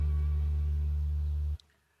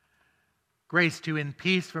Grace to you and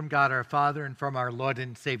peace from God our Father and from our Lord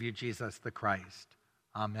and Savior Jesus the Christ.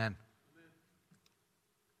 Amen.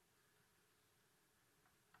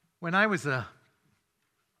 When I was a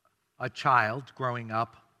child growing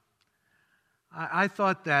up, I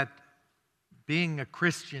thought that being a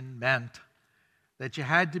Christian meant that you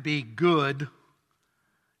had to be good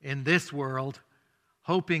in this world,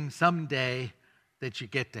 hoping someday that you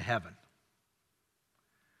get to heaven.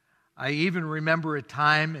 I even remember a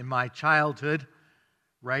time in my childhood,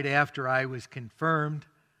 right after I was confirmed,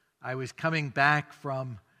 I was coming back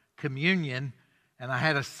from communion, and I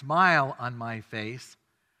had a smile on my face,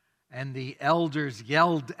 and the elders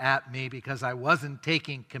yelled at me because I wasn't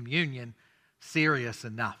taking communion serious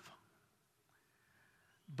enough.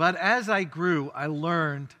 But as I grew, I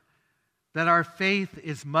learned that our faith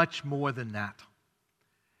is much more than that.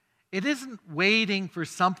 It isn't waiting for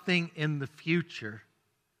something in the future.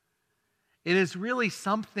 It is really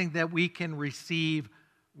something that we can receive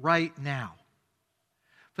right now.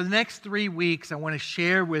 For the next 3 weeks, I want to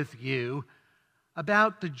share with you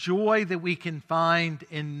about the joy that we can find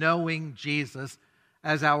in knowing Jesus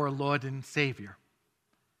as our Lord and Savior.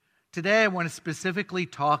 Today, I want to specifically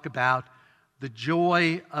talk about the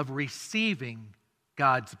joy of receiving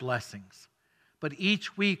God's blessings. But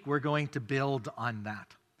each week, we're going to build on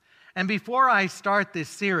that. And before I start this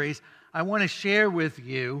series, I want to share with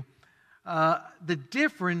you the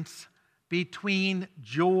difference between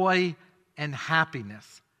joy and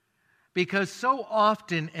happiness. Because so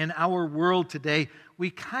often in our world today,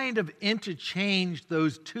 we kind of interchange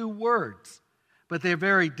those two words, but they're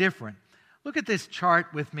very different. Look at this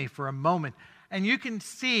chart with me for a moment, and you can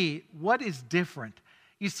see what is different.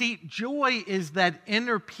 You see, joy is that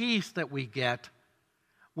inner peace that we get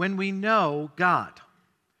when we know God,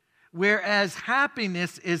 whereas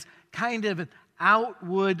happiness is kind of an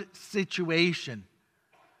outward situation.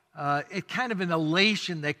 It's kind of an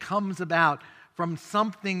elation that comes about from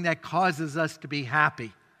something that causes us to be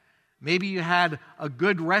happy. Maybe you had a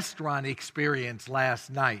good restaurant experience last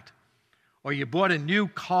night, or you bought a new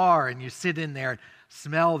car and you sit in there and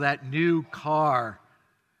smell that new car.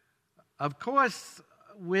 Of course,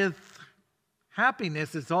 with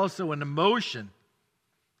happiness, it's also an emotion,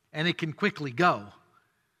 and it can quickly go.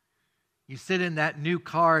 You sit in that new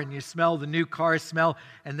car and you smell the new car smell,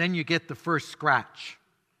 and then you get the first scratch,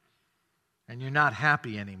 and you're not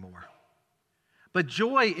happy anymore. But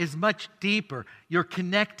joy is much deeper. You're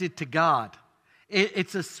connected to God.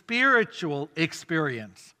 It's a spiritual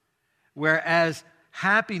experience, whereas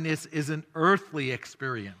happiness is an earthly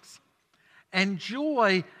experience. And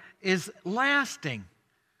joy is lasting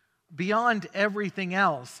beyond everything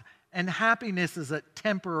else, and happiness is a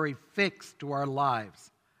temporary fix to our lives.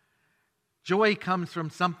 Joy comes from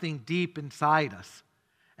something deep inside us,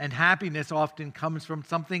 and happiness often comes from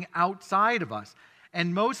something outside of us.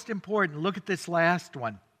 And most important, look at this last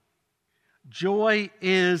one. Joy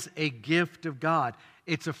is a gift of God.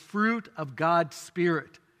 It's a fruit of God's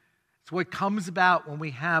Spirit. It's what comes about when we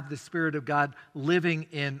have the Spirit of God living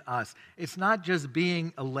in us. It's not just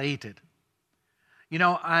being elated. You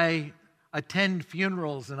know, I attend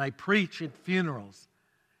funerals and I preach at funerals.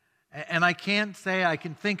 And I can't say I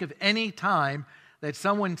can think of any time that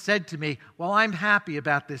someone said to me, well, I'm happy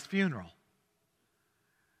about this funeral.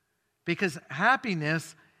 Because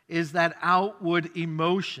happiness is that outward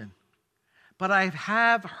emotion. But I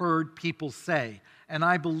have heard people say, and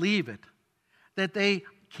I believe it, that they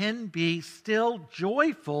can be still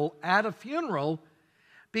joyful at a funeral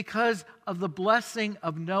because of the blessing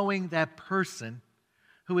of knowing that person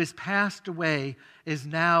who has passed away is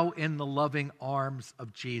now in the loving arms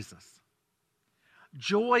of Jesus.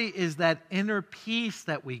 Joy is that inner peace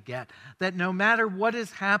that we get, that no matter what is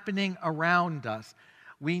happening around us,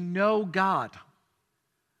 we know God,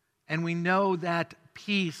 and we know that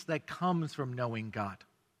peace that comes from knowing God.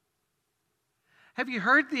 Have you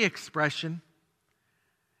heard the expression,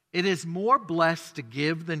 it is more blessed to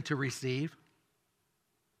give than to receive?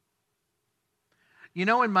 You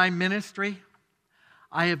know, in my ministry,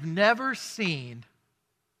 I have never seen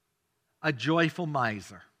a joyful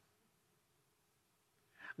miser.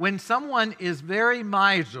 When someone is very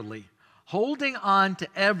miserly, holding on to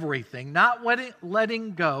everything, not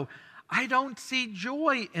letting go, I don't see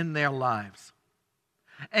joy in their lives.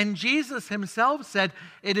 And Jesus himself said,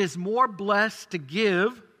 it is more blessed to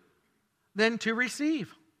give than to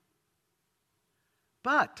receive.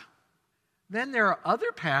 But then there are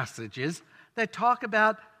other passages that talk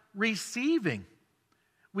about receiving.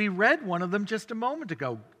 We read one of them just a moment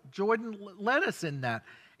ago. Jordan led us in that.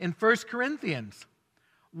 In 1 Corinthians,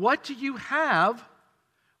 what do you have?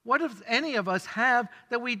 What does any of us have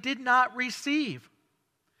that we did not receive?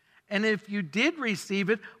 And if you did receive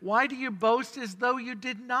it, why do you boast as though you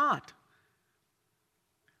did not?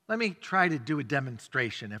 Let me try to do a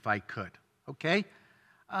demonstration if I could, okay?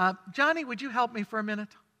 Johnny, would you help me for a minute?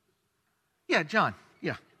 Yeah, John,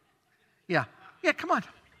 yeah, come on.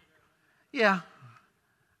 Yeah,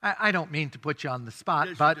 I don't mean to put you on the spot,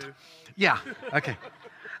 yes, but yeah, okay.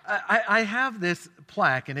 I have this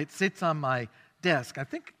plaque, and it sits on my desk. I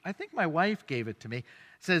think my wife gave it to me.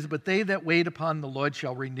 It says, "But they that wait upon the Lord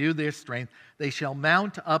shall renew their strength. They shall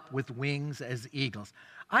mount up with wings as eagles."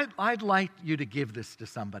 I'd like you to give this to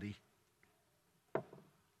somebody.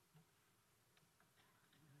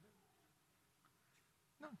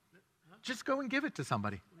 No, just go and give it to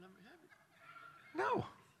somebody. No,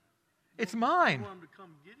 it's mine. You want them to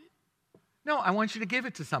come get it? No, I want you to give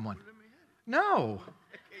it to someone. Let me have it. No.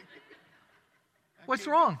 What's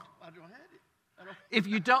wrong? I don't have it. If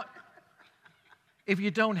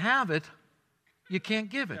you don't have it, you can't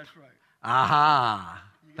give it. That's right. Aha.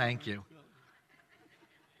 Thank you.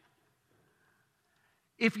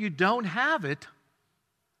 If you don't have it,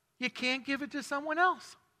 you can't give it to someone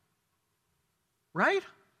else. Right?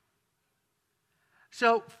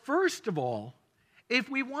 So, first of all, if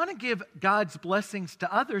we want to give God's blessings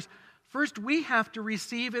to others, first we have to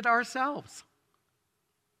receive it ourselves.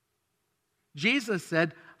 Jesus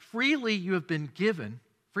said, "Freely you have been given,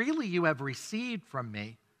 freely you have received from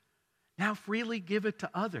me. Now freely give it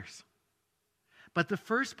to others." But the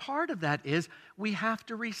first part of that is we have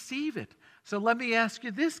to receive it. So let me ask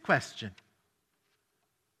you this question.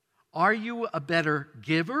 Are you a better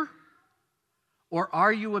giver or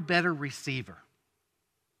are you a better receiver?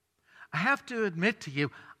 I have to admit to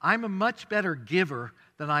you, I'm a much better giver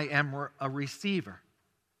than I am a receiver.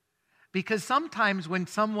 Because sometimes when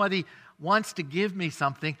somebody wants to give me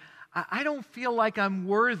something, I don't feel like I'm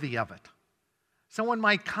worthy of it. Someone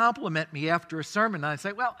might compliment me after a sermon, and I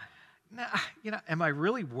say, well, am I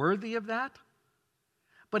really worthy of that?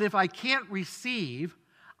 But if I can't receive,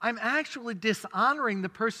 I'm actually dishonoring the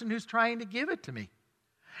person who's trying to give it to me.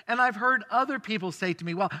 And I've heard other people say to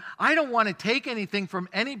me, well, I don't want to take anything from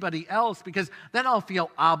anybody else because then I'll feel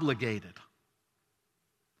obligated.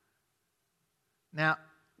 Now,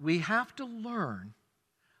 we have to learn,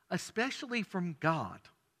 especially from God,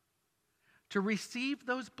 to receive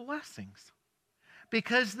those blessings.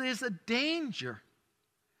 Because there's a danger.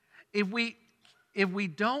 If we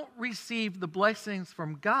don't receive the blessings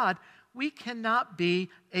from God, we cannot be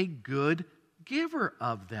a good giver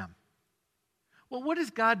of them. Well, what does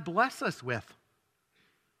God bless us with?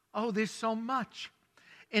 Oh, there's so much.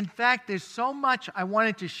 In fact, there's so much I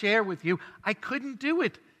wanted to share with you. I couldn't do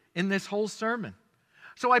it in this whole sermon.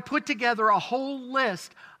 So I put together a whole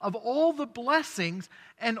list of all the blessings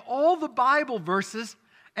and all the Bible verses,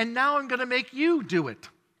 and now I'm going to make you do it.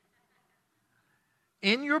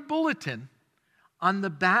 In your bulletin, on the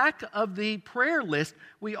back of the prayer list,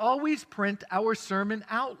 we always print our sermon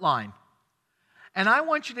outline. And I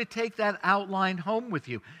want you to take that outline home with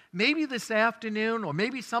you. Maybe this afternoon or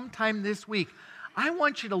maybe sometime this week. I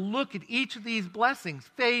want you to look at each of these blessings: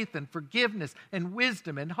 faith and forgiveness and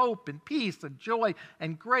wisdom and hope and peace and joy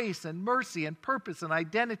and grace and mercy and purpose and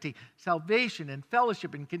identity, salvation and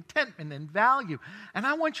fellowship and contentment and value. And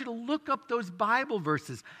I want you to look up those Bible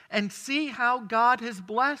verses and see how God has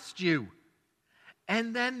blessed you.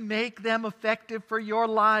 And then make them effective for your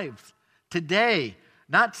lives today,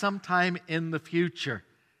 not sometime in the future.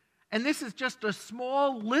 And this is just a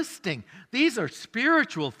small listing. These are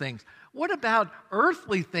spiritual things. What about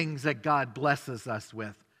earthly things that God blesses us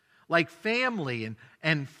with? Like family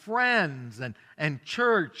and friends and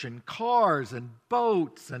church and cars and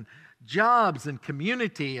boats and jobs and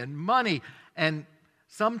community and money and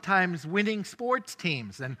sometimes winning sports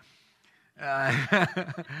teams and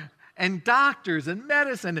and doctors and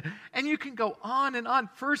medicine. And you can go on and on.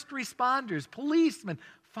 First responders, policemen,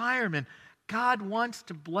 firemen. God wants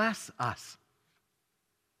to bless us.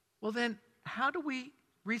 Well then, how do we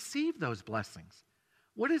receive those blessings?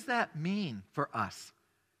 What does that mean for us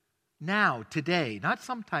now, today, not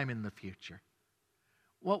sometime in the future?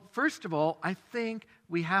 Well, first of all, I think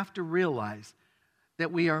we have to realize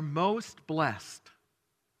that we are most blessed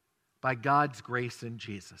by God's grace in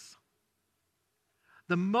Jesus.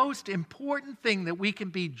 The most important thing that we can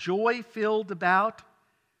be joy-filled about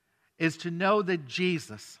is to know that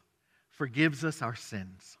Jesus forgives us our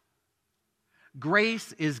sins.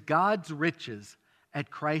 Grace is God's riches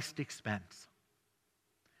at Christ's expense.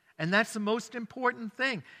 And that's the most important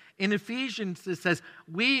thing. In Ephesians, it says,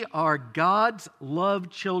 we are God's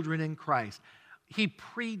loved children in Christ. He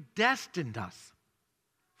predestined us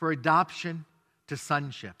for adoption to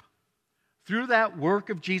sonship through that work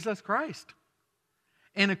of Jesus Christ.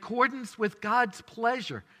 in accordance with God's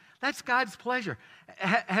pleasure. That's God's pleasure.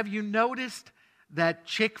 Have you noticed that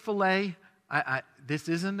Chick-fil-A, this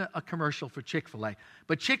isn't a commercial for Chick-fil-A,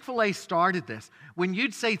 but Chick-fil-A started this. When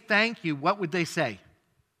you'd say thank you, what would they say?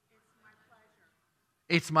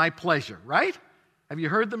 It's my pleasure, right? Have you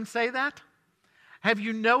heard them say that? Have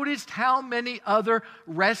you noticed how many other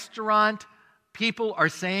restaurant people are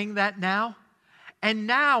saying that now? And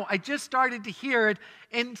now I just started to hear it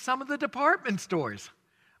in some of the department stores.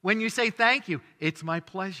 When you say thank you, it's my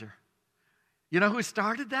pleasure. You know who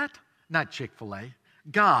started that? Not Chick-fil-A,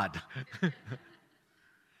 God.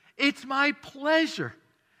 It's my pleasure.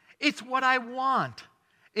 It's what I want.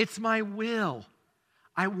 It's my will.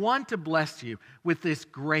 I want to bless you with this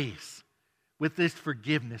grace, with this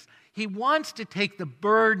forgiveness. He wants to take the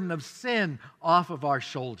burden of sin off of our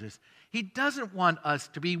shoulders. He doesn't want us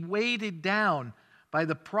to be weighted down by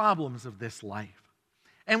the problems of this life.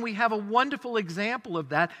 And we have a wonderful example of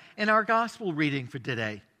that in our gospel reading for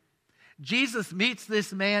today. Jesus meets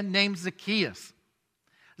this man named Zacchaeus.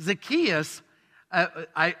 Zacchaeus,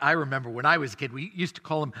 I remember when I was a kid, we used to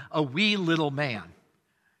call him a wee little man.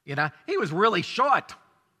 You know, he was really short.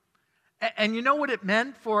 And you know what it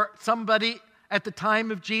meant for somebody at the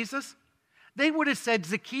time of Jesus? They would have said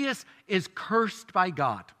Zacchaeus is cursed by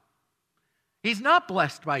God. He's not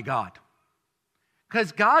blessed by God.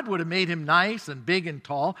 Because God would have made him nice and big and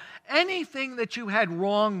tall. Anything that you had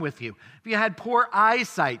wrong with you, if you had poor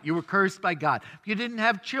eyesight, you were cursed by God. If you didn't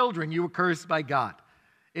have children, you were cursed by God.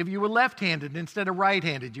 If you were left-handed instead of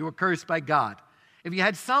right-handed, you were cursed by God. If you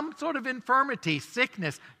had some sort of infirmity,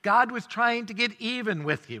 sickness, God was trying to get even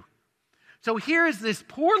with you. So here is this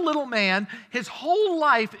poor little man. His whole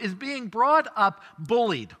life is being brought up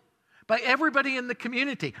bullied by everybody in the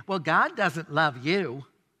community. Well, God doesn't love you.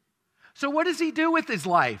 So what does he do with his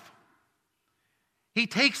life? He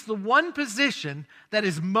takes the one position that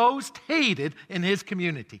is most hated in his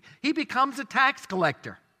community. He becomes a tax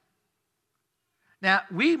collector. Now,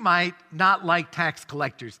 we might not like tax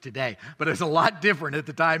collectors today, but it's a lot different at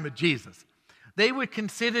the time of Jesus. They were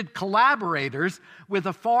considered collaborators with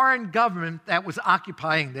a foreign government that was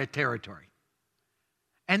occupying their territory.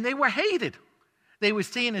 And they were hated. They were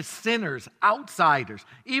seen as sinners, outsiders,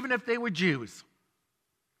 even if they were Jews.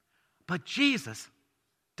 But Jesus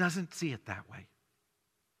doesn't see it that way.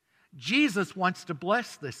 Jesus wants to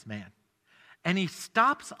bless this man. And he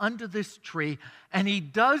stops under this tree and he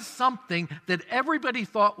does something that everybody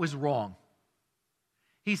thought was wrong.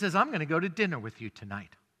 He says, I'm going to go to dinner with you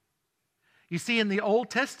tonight. You see, in the Old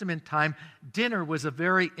Testament time, dinner was a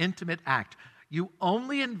very intimate act. You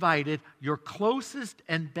only invited your closest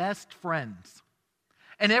and best friends.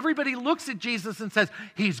 And everybody looks at Jesus and says,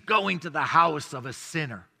 he's going to the house of a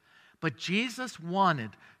sinner. But Jesus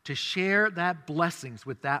wanted to share that blessings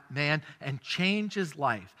with that man and change his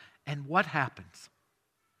life. And what happens?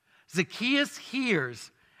 Zacchaeus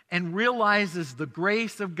hears and realizes the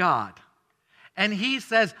grace of God. And he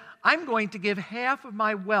says, I'm going to give half of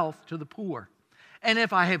my wealth to the poor. And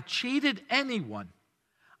if I have cheated anyone,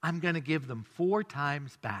 I'm going to give them 4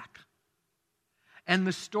 times back. And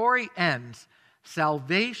the story ends,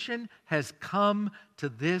 salvation has come to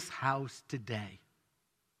this house today.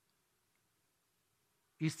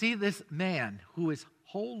 You see, this man who his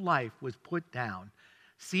whole life was put down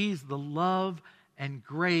sees the love and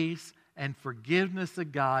grace and forgiveness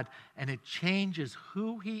of God, and it changes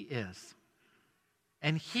who he is.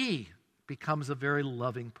 And he becomes a very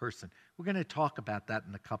loving person. We're going to talk about that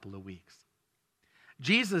in a couple of weeks.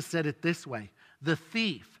 Jesus said it this way, the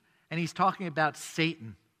thief, and he's talking about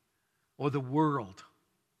Satan or the world,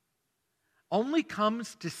 only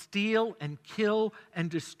comes to steal and kill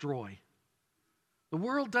and destroy. The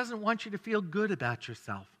world doesn't want you to feel good about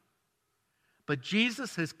yourself. But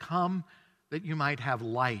Jesus has come that you might have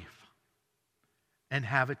life and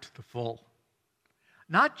have it to the full.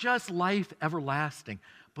 Not just life everlasting,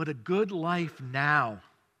 but a good life now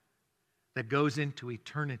that goes into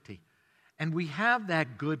eternity. And we have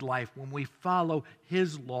that good life when we follow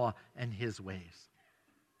his law and his ways.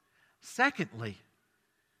 Secondly,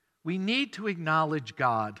 we need to acknowledge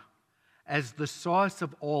God as the source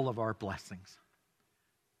of all of our blessings.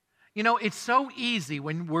 You know, it's so easy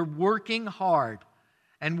when we're working hard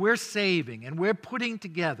and we're saving and we're putting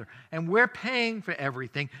together and we're paying for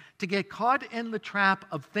everything to get caught in the trap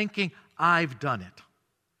of thinking, I've done it.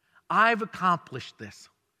 I've accomplished this.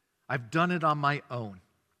 I've done it on my own.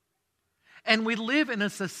 And we live in a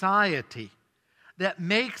society that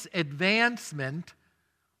makes advancement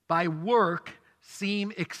by work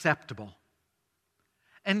seem acceptable.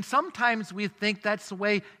 And sometimes we think that's the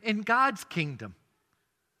way in God's kingdom.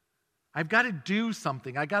 I've got to do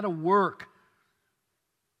something. I've got to work.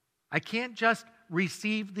 I can't just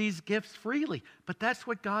receive these gifts freely, but that's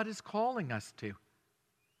what God is calling us to.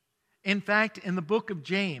 In fact, in the book of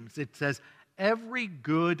James, it says, every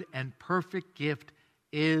good and perfect gift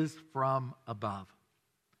is from above,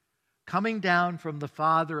 coming down from the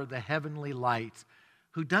Father of the heavenly lights,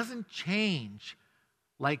 who doesn't change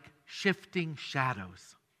like shifting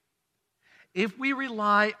shadows. If we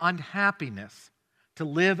rely on happiness to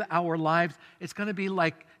live our lives, it's going to be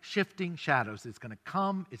like shifting shadows. It's going to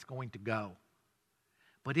come, it's going to go.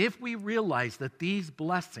 But if we realize that these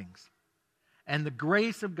blessings and the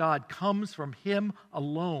grace of God comes from Him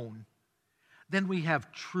alone, then we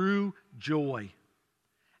have true joy.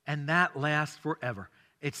 And that lasts forever.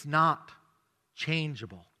 It's not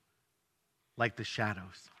changeable like the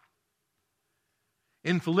shadows.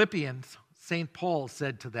 In Philippians, St. Paul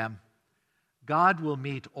said to them, God will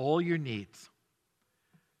meet all your needs.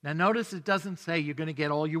 Now notice it doesn't say you're going to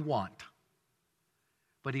get all you want,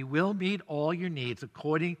 but He will meet all your needs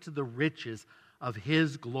according to the riches of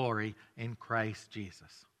His glory in Christ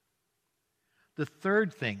Jesus. The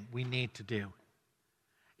third thing we need to do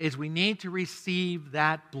is we need to receive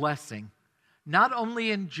that blessing, not only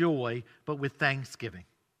in joy, but with thanksgiving.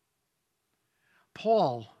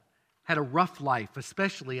 Paul had a rough life,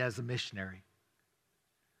 especially as a missionary.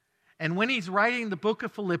 And when he's writing the book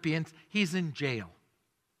of Philippians, he's in jail,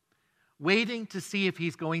 waiting to see if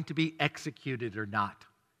he's going to be executed or not.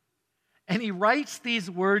 And he writes these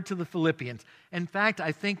words to the Philippians. In fact,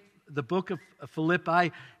 I think the book of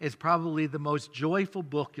Philippi is probably the most joyful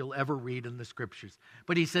book you'll ever read in the Scriptures.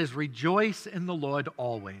 But he says, rejoice in the Lord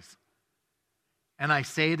always. And I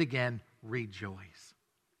say it again, rejoice.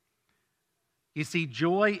 You see,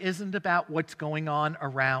 joy isn't about what's going on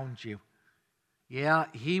around you. Yeah,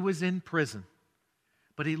 he was in prison,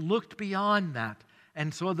 but he looked beyond that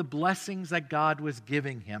and saw the blessings that God was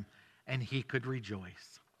giving him, and he could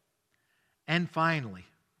rejoice. And finally,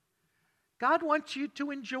 God wants you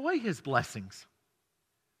to enjoy His blessings.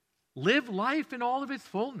 Live life in all of its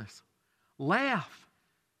fullness. Laugh.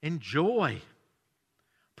 Enjoy.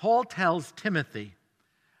 Paul tells Timothy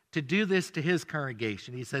to do this to his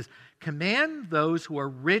congregation. He says, command those who are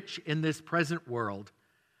rich in this present world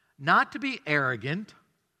not to be arrogant,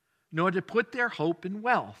 nor to put their hope in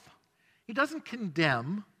wealth. He doesn't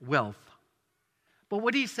condemn wealth. But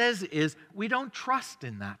what he says is, we don't trust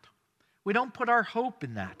in that. We don't put our hope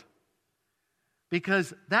in that.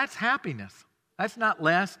 Because that's happiness. That's not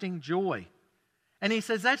lasting joy. And he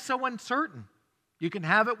says that's so uncertain. You can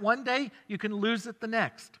have it one day, you can lose it the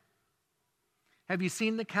next. Have you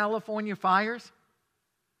seen the California fires?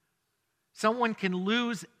 Someone can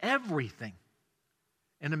lose everything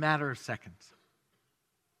in a matter of seconds.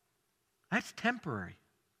 That's temporary.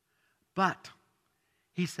 But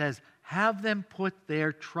he says, have them put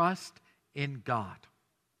their trust in God.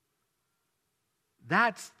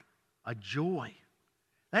 That's a joy.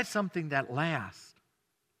 That's something that lasts.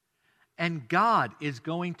 And God is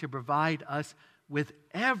going to provide us with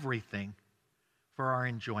everything for our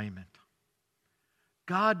enjoyment.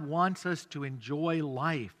 God wants us to enjoy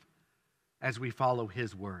life as we follow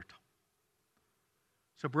His word.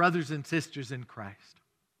 So, brothers and sisters in Christ,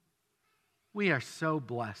 we are so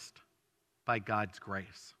blessed by God's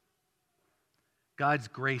grace. God's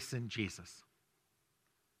grace in Jesus.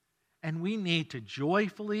 And we need to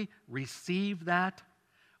joyfully receive that.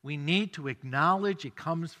 We need to acknowledge it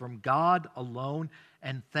comes from God alone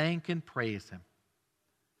and thank and praise Him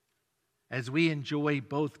as we enjoy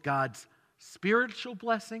both God's spiritual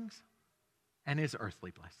blessings and His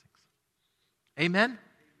earthly blessings. Amen?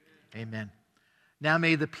 Amen. Amen. Now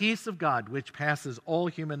may the peace of God, which passes all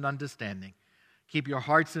human understanding, keep your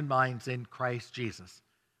hearts and minds in Christ Jesus,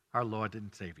 our Lord and Savior.